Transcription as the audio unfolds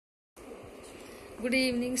Good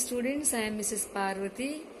evening, students. I am Mrs.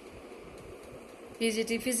 Parvati,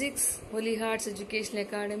 PGT Physics, Holy Hearts Educational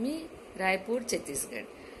Academy, Raipur, Chhattisgarh.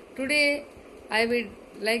 Today, I would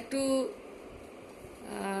like to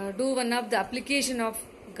do one of the application of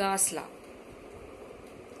Gauss law.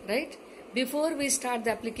 Right? Before we start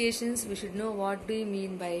the applications, we should know what do you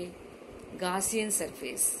mean by Gaussian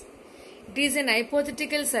surface. It is an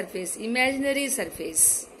hypothetical surface, imaginary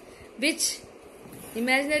surface,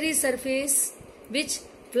 which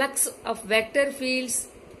flux of vector fields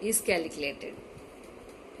is calculated.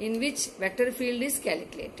 In which vector field is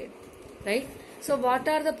calculated. Right? So what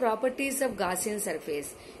are the properties of Gaussian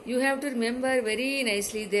surface? You have to remember very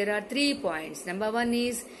nicely there are 3 points. Number 1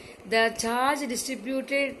 is the charge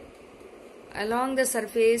distributed along the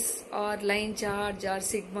surface or line charge or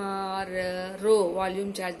sigma or rho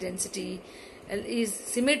volume charge density is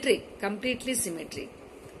symmetric, completely symmetric.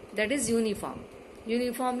 That is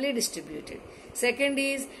uniformly distributed. Second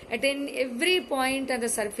is at every point on the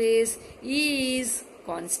surface E is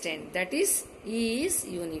constant, that is E is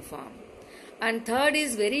uniform. And third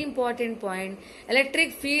is very important point,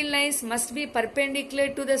 electric field lines must be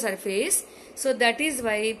perpendicular to the surface. So that is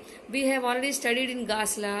why we have already studied in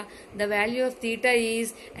Gauss law, the value of theta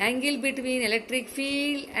is angle between electric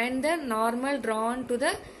field and the normal drawn to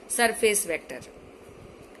the surface vector.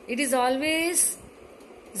 It is always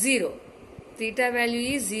 0. Theta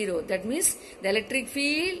value is 0. That means the electric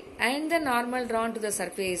field and the normal drawn to the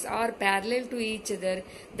surface are parallel to each other.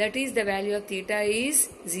 That is the value of theta is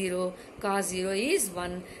 0. Cos 0 is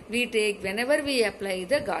 1. We take whenever we apply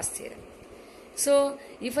the Gauss theorem. So,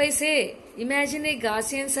 if I say imagine a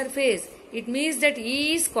Gaussian surface, it means that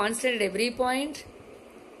E is constant at every point.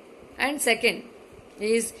 And second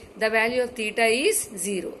is the value of theta is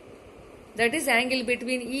 0. That is angle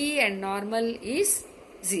between E and normal is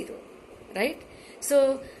 0. Right?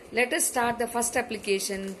 So, let us start the first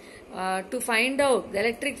application to find out the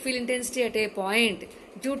electric field intensity at a point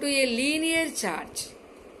due to a linear charge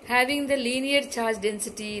having the linear charge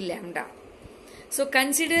density lambda. So,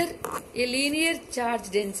 consider a linear charge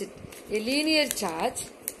density,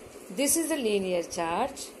 this is the linear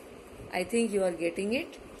charge, I think you are getting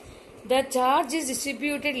it. The charge is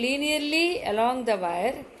distributed linearly along the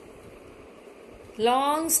wire.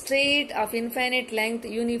 Long straight of infinite length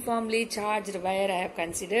uniformly charged wire I have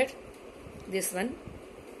considered, this one,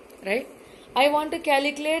 right? I want to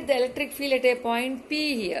calculate the electric field at a point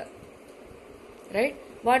P here, right?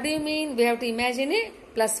 What do you mean? We have to imagine a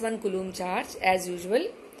 +1 Coulomb charge as usual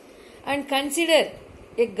and consider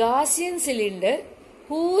a Gaussian cylinder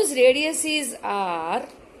whose radius is R,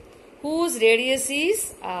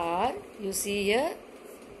 you see here,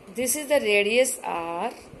 this is the radius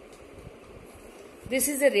R. This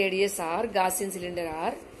is the radius R, Gaussian cylinder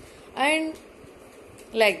R, and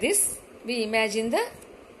like this we imagine the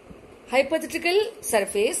hypothetical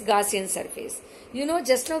surface, Gaussian surface. You know,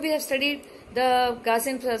 just now we have studied the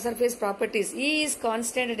Gaussian surface properties. E is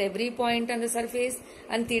constant at every point on the surface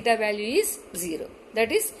and theta value is 0.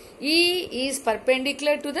 That is, E is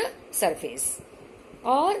perpendicular to the surface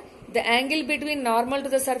or the angle between normal to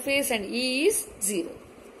the surface and E is 0.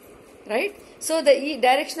 Right? So, the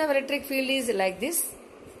direction of electric field is like this,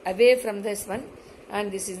 away from this one,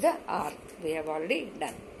 and this is the R. We have already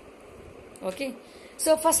done. Okay.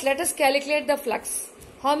 So, first let us calculate the flux.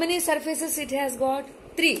 How many surfaces it has got?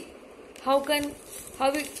 3. How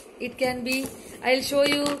it can be? I will show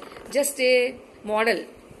you just a model.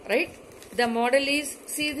 Right? The model is,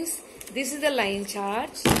 see this? This is the line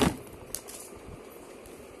charge.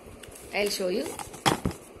 I will show you.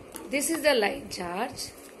 This is the line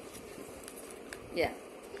charge. Yeah,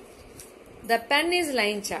 the pen is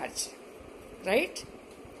line charge, right?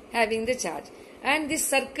 Having the charge, and this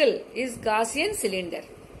circle is Gaussian cylinder.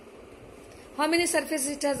 How many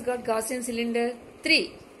surfaces it has got? Gaussian cylinder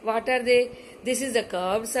 3. What are they? This is the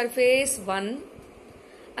curved surface 1,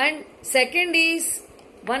 and second is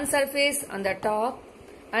one surface on the top,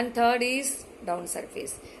 and third is down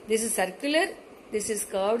surface. This is circular, this is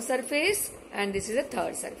curved surface, and this is the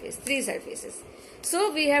third surface. 3 surfaces.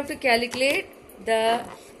 So we have to calculate the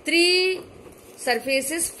 3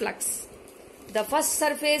 surfaces flux. The first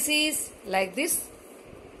surface is like this,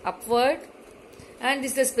 upward, and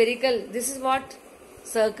this is the spherical. This is what?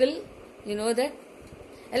 Circle. You know that.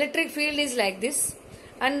 Electric field is like this,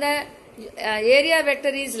 and the area vector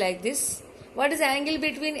is like this. What is the angle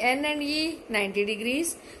between N and E? 90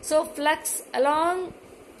 degrees. So flux along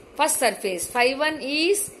first surface, phi1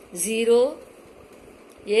 is 0.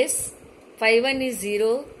 Yes, phi1 is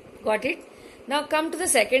 0. Got it? Now come to the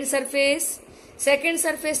second surface. Second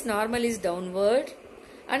surface normal is downward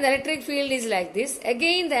and the electric field is like this.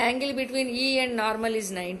 Again the angle between E and normal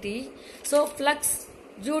is 90. So flux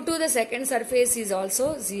due to the second surface is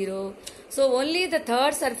also 0. So only the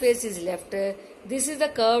third surface is left. This is the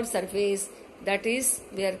curved surface, that is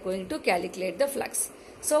we are going to calculate the flux.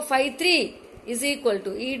 So phi 3 is equal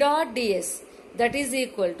to E dot ds, that is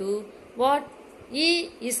equal to what? E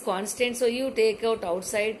is constant, so you take out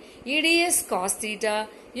outside. E ds cos theta,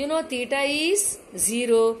 you know theta is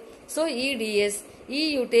 0. So E ds,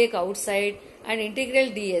 E you take outside, and integral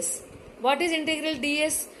ds. What is integral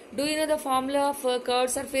ds? Do you know the formula of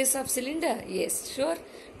curved surface of cylinder? Yes, sure.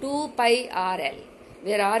 2 pi RL,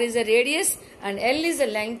 where R is the radius and L is the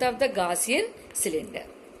length of the Gaussian cylinder.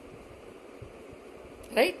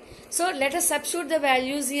 Right? So let us substitute the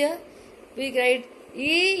values here. We write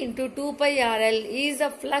E into 2 pi RL is the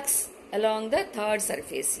flux along the third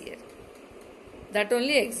surface here. That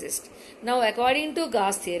only exists. Now according to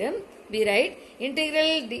Gauss theorem, we write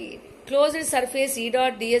integral d closed surface E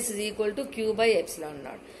dot ds is equal to Q by epsilon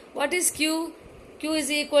naught. What is Q? Q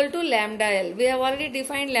is equal to lambda L. We have already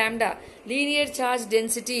defined lambda. Linear charge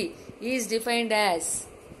density is defined as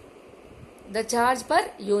the charge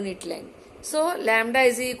per unit length. So lambda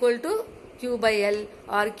is equal to Q by L,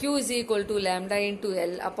 or Q is equal to lambda into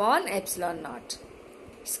L upon epsilon naught.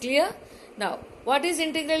 It's clear? Now, what is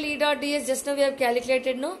integral E dot ds? Just now we have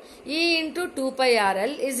calculated, no? E into 2 pi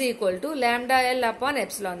RL is equal to lambda L upon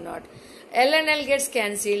epsilon naught. L and L gets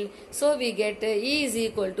cancelled, so we get E is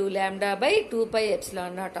equal to lambda by 2 pi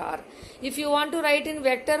epsilon naught R. If you want to write in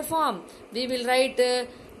vector form, we will write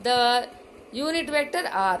the unit vector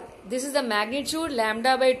R. This is the magnitude.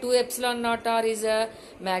 Lambda by 2 epsilon naught R is a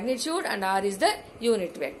magnitude and R is the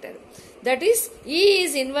unit vector. That is, E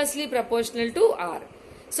is inversely proportional to R.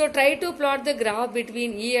 So try to plot the graph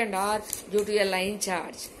between E and R due to a line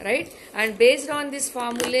charge, right? And based on this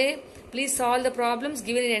formulae, please solve the problems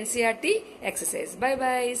given in NCERT exercise. Bye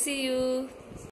bye. See you.